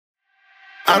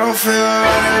I don't feel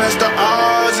right unless the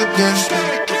odds against me.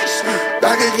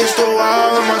 Back against the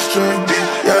wall with my strength.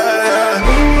 Yeah,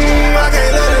 I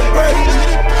can't let it break.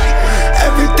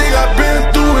 Everything I've been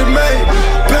through, it made me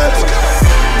better.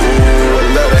 Ooh, I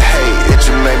love the hate, it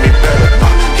just made me better.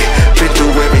 Been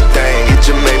through everything, it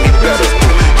just made me better.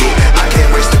 I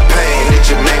can't waste the pain, it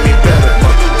just made me better.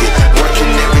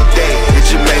 Working every day, it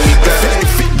just made me better.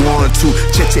 1, 2,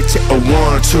 check, a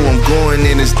 1, 2. I'm going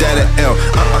in, is that a L?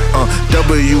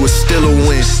 W is still a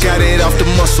win. Got it off the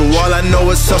muscle, all I know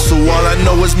is hustle. All I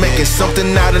know is making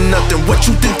something out of nothing. What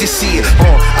you think this is?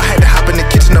 I had to hop in the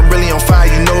kitchen, I'm really on fire,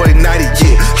 you know ignited,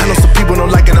 yeah. I know some people don't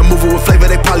like it, I'm moving with flavor,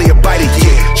 they probably a bite it,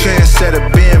 yeah. Trendsetter,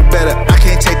 being better, I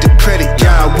can't take the credit,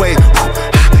 yeah, wait.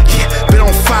 Yeah, been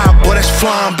on fire, boy, that's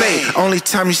flambe. Only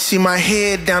time you see my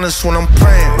head down is when I'm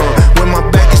praying. When my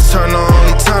back is turned, the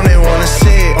only time they wanna see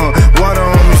it. Water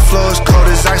on me, flow is cold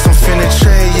as ice, I'm finna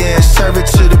trade, yeah. And serve it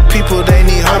to the people, they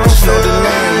need hope, there's no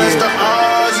delay, yeah. The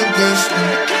odds against me.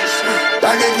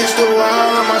 Back against the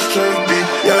wall, my strength be,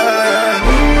 yeah.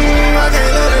 I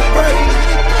can't let it break.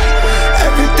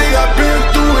 Everything I've been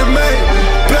through, it made me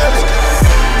better.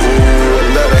 Ooh, I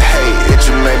love the hate, it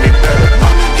just made me better.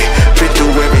 Been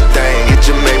through everything, it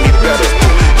just made me better.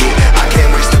 I can't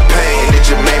waste the pain, it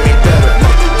just made me better.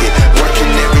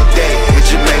 Working every day, it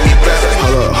just made me better.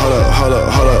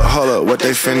 Hold up, what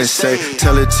they finna say?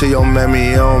 Tell it to your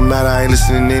mammy, it don't matter, I ain't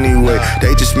listening anyway.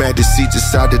 They just mad the seats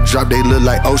decide to drop, they look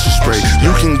like ocean spray.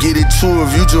 You can get it too if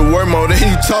you just work more than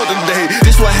you talk today.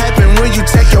 This what happen when you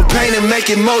take your pain and make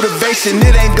it motivation.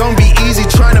 It ain't gonna be easy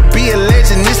trying to be a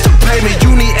legend, it's the payment.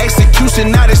 You need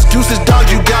execution, not excuses, dog,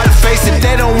 you gotta face it.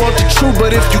 They don't want the truth,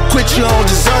 but if you quit, you don't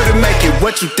deserve to make it.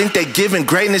 What you think they giving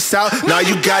greatness out? Now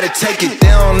you gotta take it.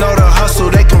 They don't know the hustle,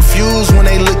 they confused when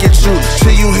they look at you.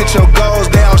 Till you hit your goals,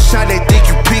 they all shot, they think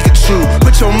you Pikachu.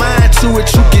 Put your mind to it,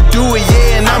 you can do it,